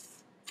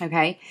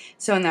 Okay,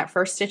 so in that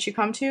first stitch you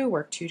come to,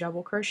 work 2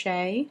 double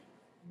crochet,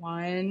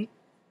 1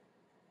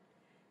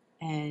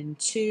 and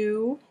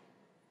 2.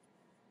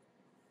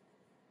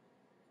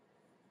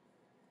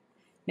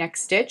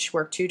 Next stitch,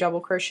 work 2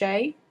 double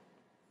crochet.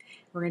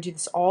 We're going to do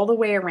this all the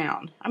way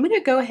around. I'm going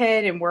to go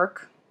ahead and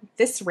work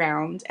this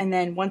round, and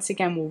then once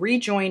again we'll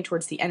rejoin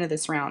towards the end of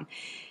this round.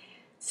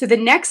 So the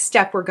next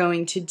step we're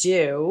going to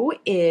do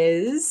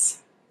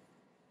is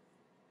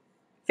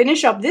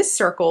finish up this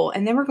circle,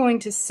 and then we're going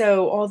to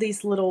sew all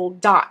these little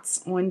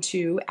dots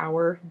onto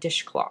our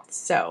dishcloth.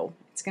 So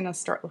it's going to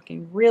start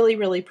looking really,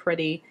 really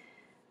pretty.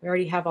 We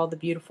already have all the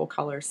beautiful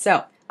colors. So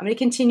I'm going to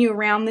continue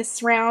around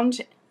this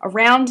round,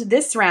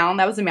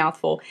 that was a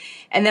mouthful,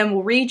 and then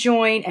we'll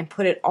rejoin and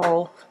put it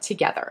all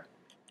together.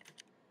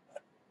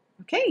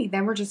 Okay,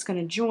 then we're just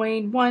going to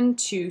join 1,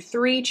 2,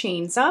 3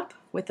 chains up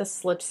with a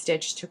slip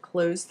stitch to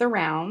close the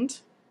round.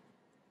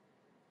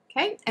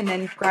 Okay, and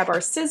then grab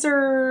our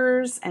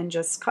scissors and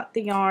just cut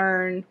the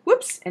yarn,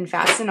 whoops, and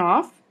fasten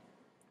off.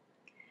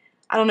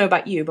 I don't know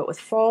about you, but with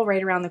fall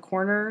right around the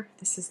corner,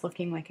 this is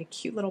looking like a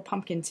cute little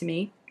pumpkin to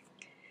me.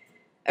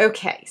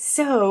 Okay,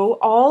 so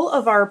all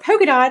of our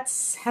polka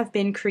dots have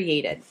been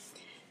created.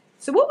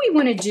 So what we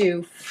want to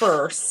do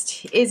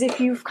first is, if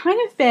you've kind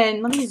of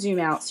been, let me zoom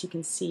out so you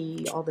can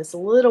see all this a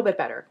little bit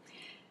better.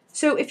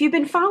 So if you've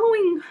been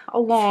following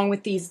along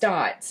with these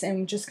dots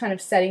and just kind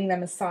of setting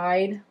them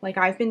aside like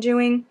I've been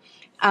doing,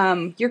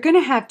 you're going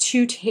to have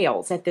 2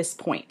 tails at this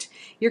point.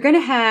 You're going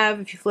to have,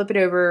 if you flip it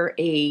over,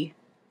 a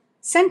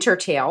center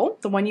tail,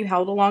 the one you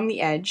held along the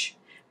edge,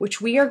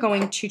 which we are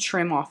going to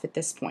trim off at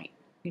this point.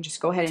 You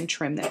just go ahead and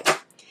trim those.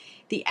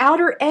 The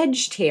outer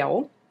edge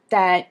tail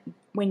that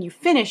when you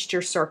finished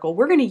your circle,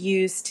 we're going to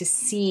use to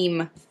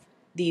seam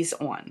these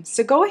on.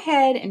 So go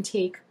ahead and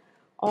take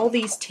all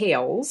these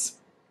tails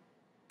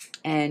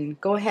and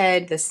go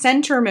ahead, the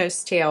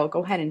centermost tail,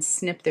 go ahead and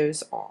snip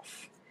those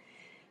off,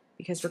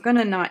 because we're going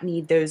to not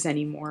need those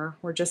anymore.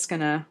 We're just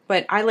going to,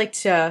 but I like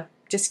to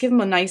just give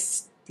them a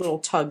nice little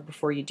tug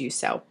before you do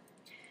so,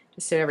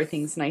 just so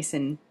everything's nice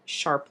and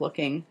sharp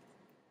looking.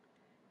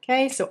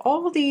 Okay, so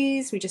all of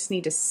these we just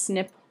need to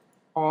snip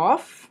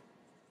off.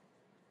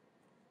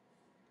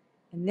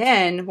 And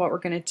then what we're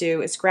going to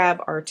do is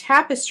grab our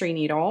tapestry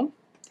needle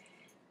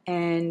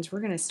and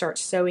we're going to start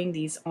sewing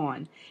these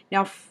on.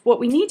 Now what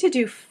we need to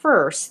do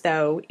first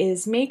though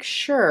is make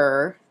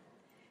sure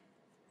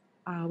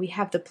we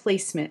have the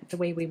placement the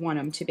way we want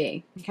them to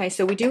be. Okay,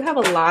 so we do have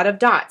a lot of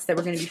dots that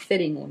we're going to be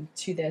fitting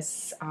onto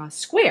this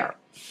square.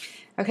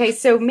 Okay,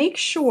 so make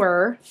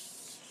sure,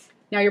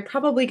 now you're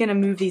probably going to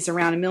move these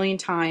around a million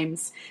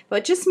times,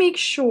 but just make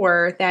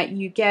sure that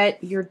you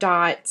get your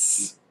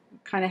dots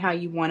kind of how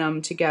you want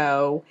them to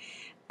go,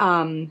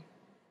 and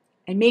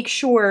make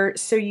sure,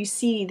 so you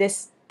see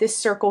this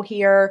circle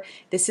here,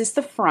 this is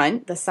the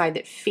front, the side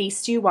that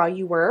faced you while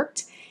you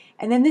worked,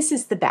 and then this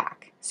is the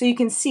back. So you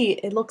can see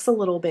it looks a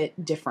little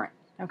bit different.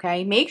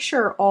 Okay, make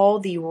sure all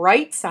the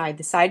right side,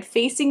 the side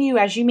facing you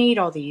as you made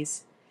all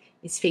these,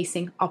 is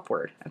facing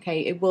upward.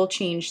 Okay, it will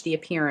change the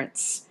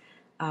appearance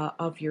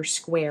of your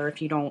square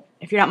if you're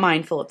not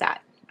mindful of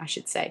that, I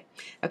should say.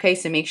 Okay,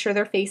 so make sure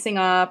they're facing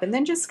up, and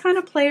then just kind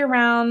of play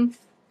around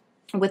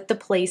with the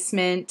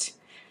placement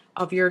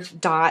of your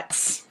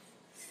dots.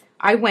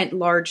 I went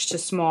large to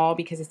small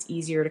because it's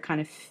easier to kind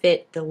of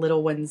fit the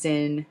little ones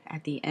in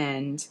at the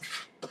end.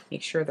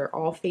 Make sure they're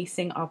all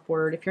facing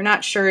upward. If you're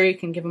not sure, you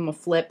can give them a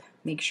flip.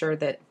 Make sure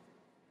that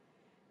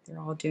they're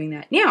all doing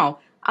that. Now,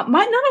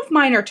 none of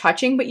mine are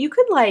touching, but you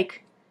could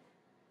like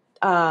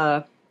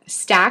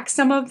stack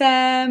some of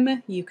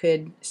them. You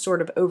could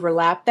sort of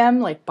overlap them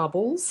like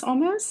bubbles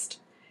almost.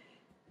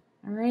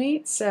 All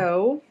right,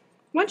 so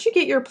once you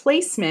get your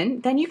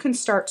placement, then you can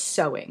start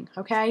sewing.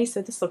 Okay,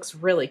 so this looks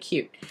really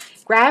cute.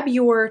 Grab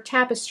your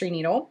tapestry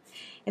needle,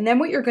 and then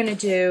what you're going to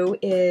do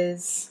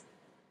is,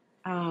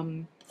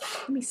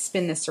 let me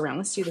spin this around.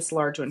 Let's do this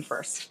large one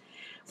first.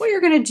 What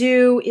you're going to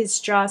do is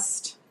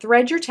just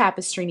thread your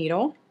tapestry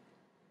needle,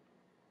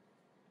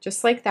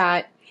 just like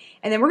that.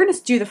 And then we're going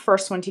to do the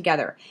first one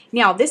together.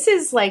 Now this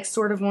is like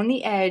sort of on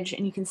the edge,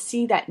 and you can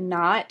see that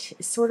knot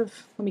is sort of,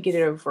 let me get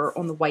it over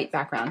on the white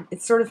background.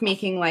 It's sort of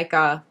making like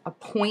a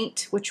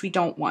point, which we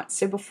don't want.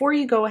 So before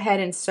you go ahead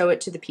and sew it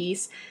to the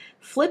piece,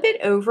 flip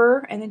it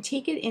over and then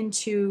take it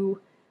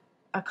into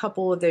a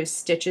couple of those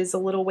stitches a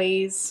little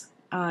ways,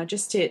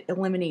 just to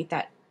eliminate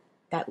that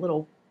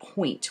little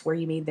point where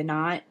you made the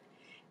knot.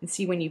 And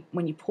see when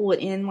you pull it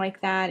in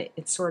like that,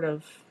 it sort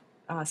of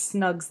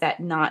snugs that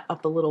knot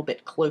up a little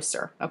bit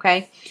closer,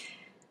 okay?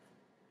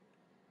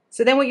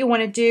 So then what you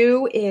want to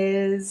do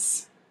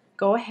is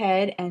go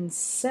ahead and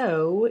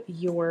sew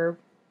your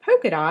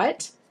polka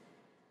dot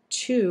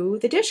to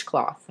the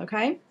dishcloth,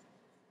 okay?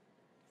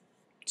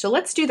 So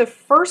let's do the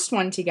first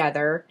one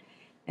together,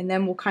 and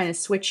then we'll kind of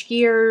switch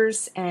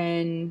gears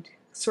and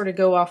sort of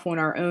go off on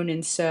our own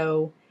and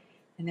sew,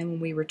 and then when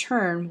we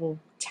return, we'll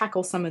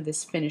tackle some of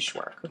this finish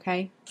work,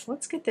 okay? So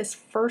let's get this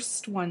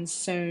first one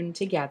sewn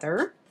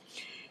together.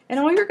 And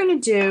all you're going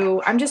to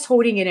do, I'm just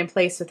holding it in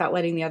place without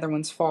letting the other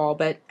ones fall,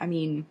 but I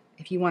mean,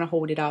 if you want to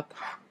hold it up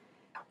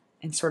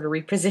and sort of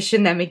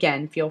reposition them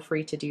again, feel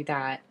free to do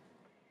that.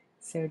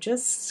 So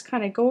just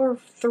kind of go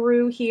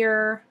through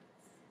here.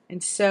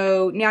 And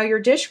so now your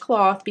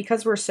dishcloth,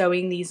 because we're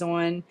sewing these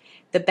on,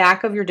 the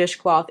back of your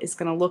dishcloth is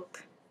going to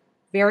look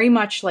very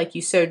much like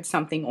you sewed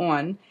something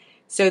on.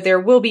 So there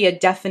will be a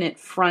definite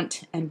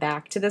front and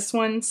back to this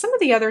one. Some of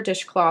the other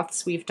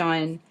dishcloths we've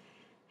done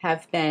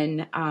have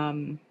been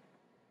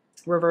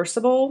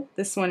reversible.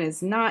 This one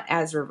is not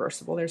as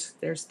reversible.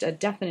 There's a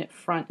definite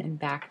front and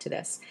back to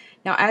this.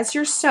 Now as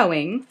you're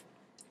sewing,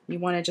 you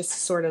want to just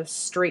sort of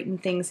straighten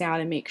things out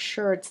and make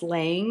sure it's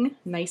laying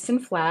nice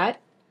and flat.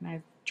 And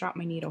I've dropped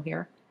my needle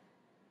here.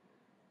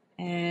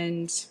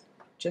 And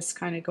just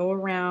kind of go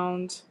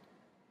around,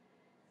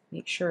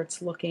 make sure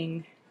it's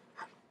looking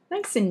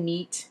nice and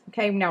neat.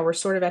 Okay, now we're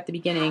sort of at the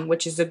beginning,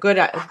 which is a good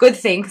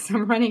thing because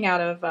I'm running out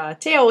of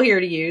tail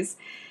here to use.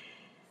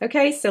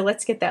 Okay, so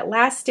let's get that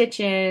last stitch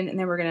in, and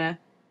then we're gonna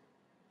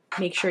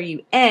make sure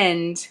you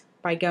end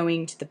by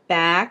going to the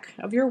back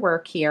of your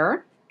work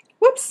here.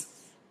 Whoops,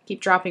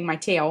 keep dropping my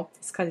tail.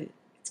 It's because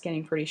it's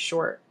getting pretty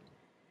short.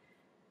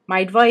 My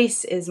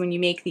advice is when you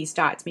make these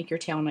dots, make your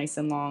tail nice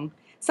and long.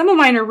 Some of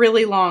mine are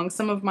really long,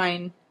 some of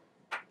mine,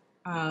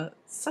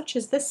 such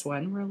as this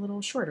one, were a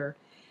little shorter.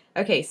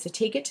 Okay, so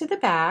take it to the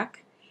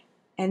back,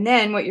 and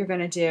then what you're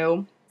gonna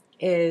do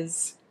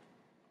is,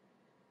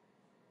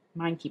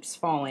 mine keeps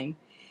falling,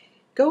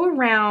 go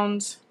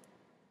around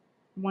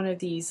one of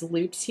these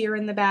loops here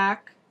in the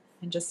back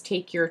and just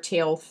take your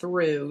tail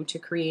through to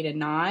create a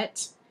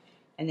knot,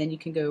 and then you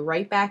can go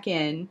right back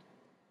in.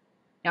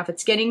 Now if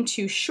it's getting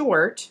too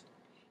short,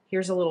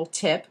 here's a little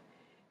tip.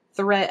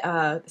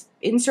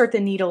 Insert the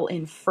needle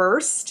in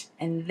first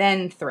and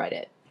then thread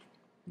it.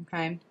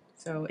 Okay,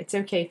 so it's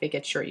okay if it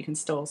gets short. You can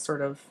still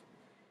sort of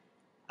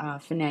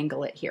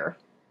finagle it here.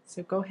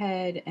 So go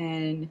ahead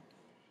and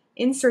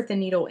insert the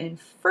needle in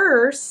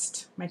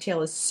first. My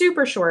tail is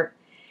super short,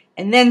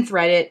 and then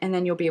thread it, and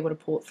then you'll be able to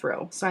pull it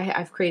through. So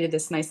I've created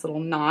this nice little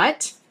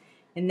knot,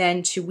 and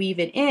then to weave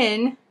it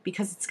in,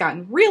 because it's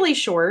gotten really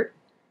short.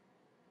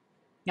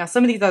 Now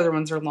some of these other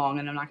ones are long,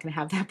 and I'm not going to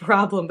have that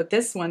problem, but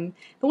this one,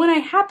 the one I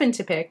happen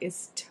to pick,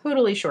 is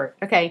totally short.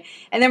 Okay,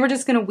 and then we're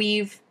just going to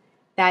weave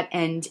that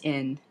end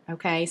in.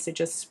 Okay, so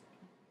just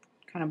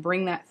kind of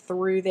bring that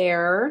through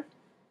there.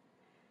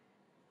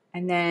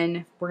 And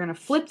then we're going to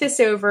flip this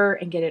over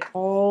and get it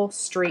all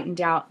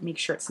straightened out. Make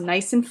sure it's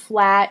nice and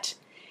flat.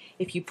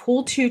 If you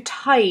pull too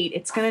tight,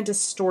 it's going to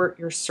distort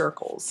your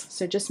circles.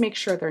 So just make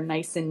sure they're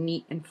nice and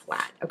neat and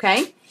flat,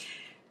 okay?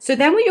 So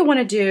then what you want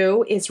to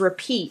do is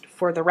repeat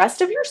for the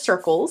rest of your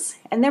circles,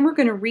 and then we're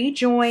going to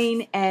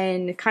rejoin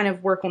and kind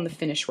of work on the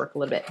finish work a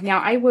little bit. Now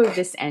I wove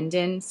this end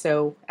in,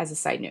 so as a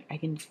side note, I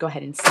can go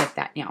ahead and snip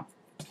that now.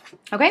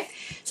 Okay,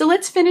 so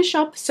let's finish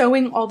up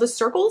sewing all the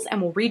circles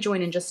and we'll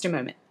rejoin in just a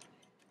moment.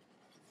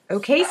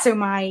 Okay, so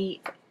my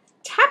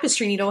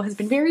tapestry needle has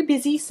been very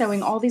busy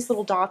sewing all these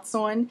little dots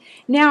on.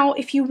 Now,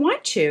 if you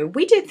want to,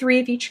 we did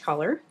 3 of each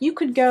color. You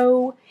could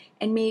go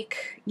and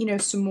make, you know,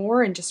 some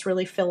more and just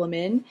really fill them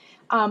in.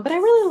 But I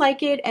really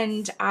like it,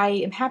 and I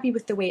am happy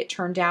with the way it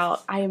turned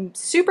out. I am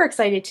super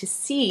excited to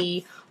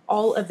see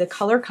all of the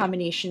color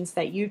combinations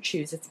that you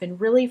choose. It's been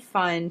really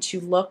fun to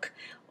look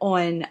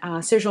on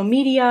social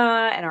media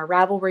and our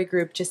Ravelry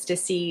group just to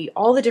see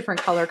all the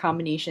different color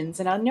combinations,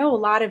 and I know a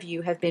lot of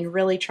you have been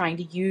really trying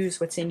to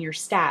use what's in your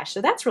stash,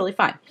 so that's really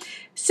fun.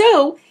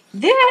 So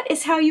that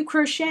is how you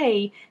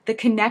crochet the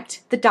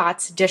Connect the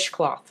Dots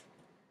dishcloth.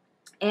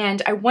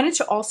 And I wanted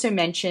to also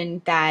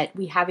mention that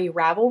we have a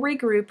Ravelry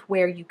group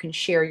where you can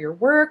share your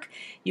work,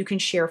 you can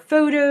share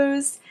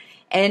photos,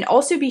 and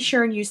also be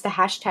sure and use the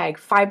hashtag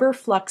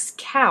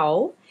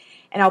FiberFluxCal,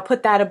 and I'll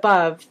put that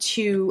above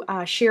to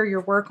share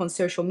your work on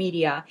social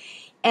media.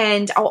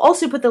 And I'll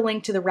also put the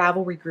link to the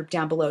Ravelry group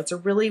down below. It's a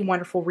really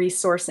wonderful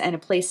resource and a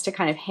place to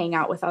kind of hang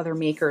out with other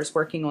makers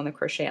working on the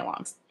crochet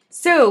alongs.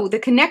 So, the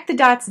Connect the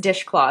Dots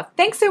dishcloth.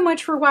 Thanks so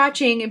much for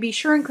watching, and be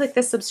sure and click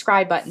the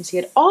subscribe button to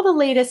get all the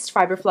latest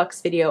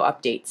FiberFlux video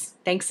updates.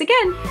 Thanks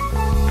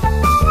again!